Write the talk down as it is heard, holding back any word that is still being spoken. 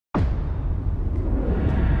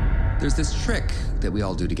There's this trick that we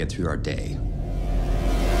all do to get through our day.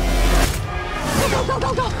 Go, go,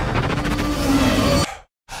 go, go!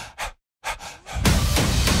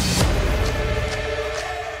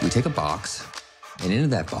 We take a box, and into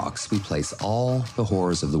that box, we place all the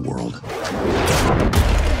horrors of the world.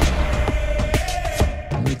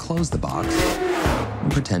 And we close the box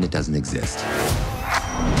and pretend it doesn't exist.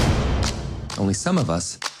 Only some of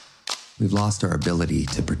us, we've lost our ability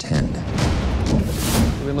to pretend.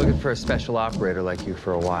 We've been looking for a special operator like you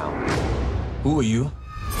for a while. Who are you?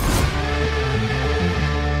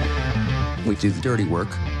 We do the dirty work,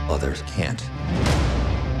 others can't.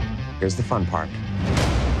 Here's the fun part.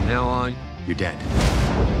 From now on, you're dead.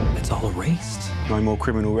 It's all erased. No more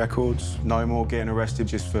criminal records, no more getting arrested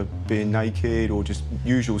just for being naked or just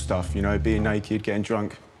usual stuff, you know, being naked, getting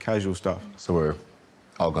drunk, casual stuff. So we're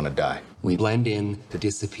all gonna die. We blend in to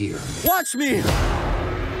disappear. Watch me!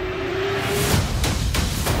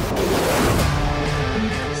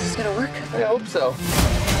 Is this gonna work? I hope so.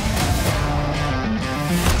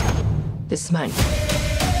 This is mine.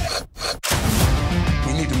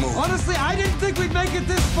 We need to move. Honestly, I didn't think we'd make it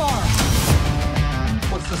this far.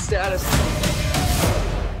 What's the status?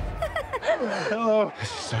 Hello. This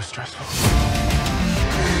is so stressful.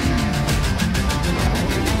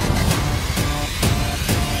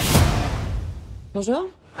 Bonjour.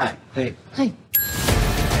 Hi. Hey. Hi.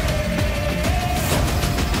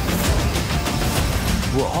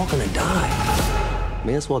 We're all gonna die.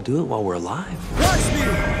 May as well do it while we're alive. Watch me!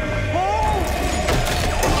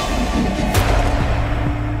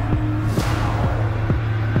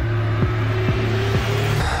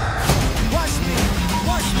 Watch me!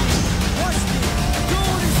 Watch me! Watch me! Do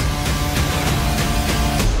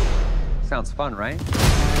this! Sounds fun, right?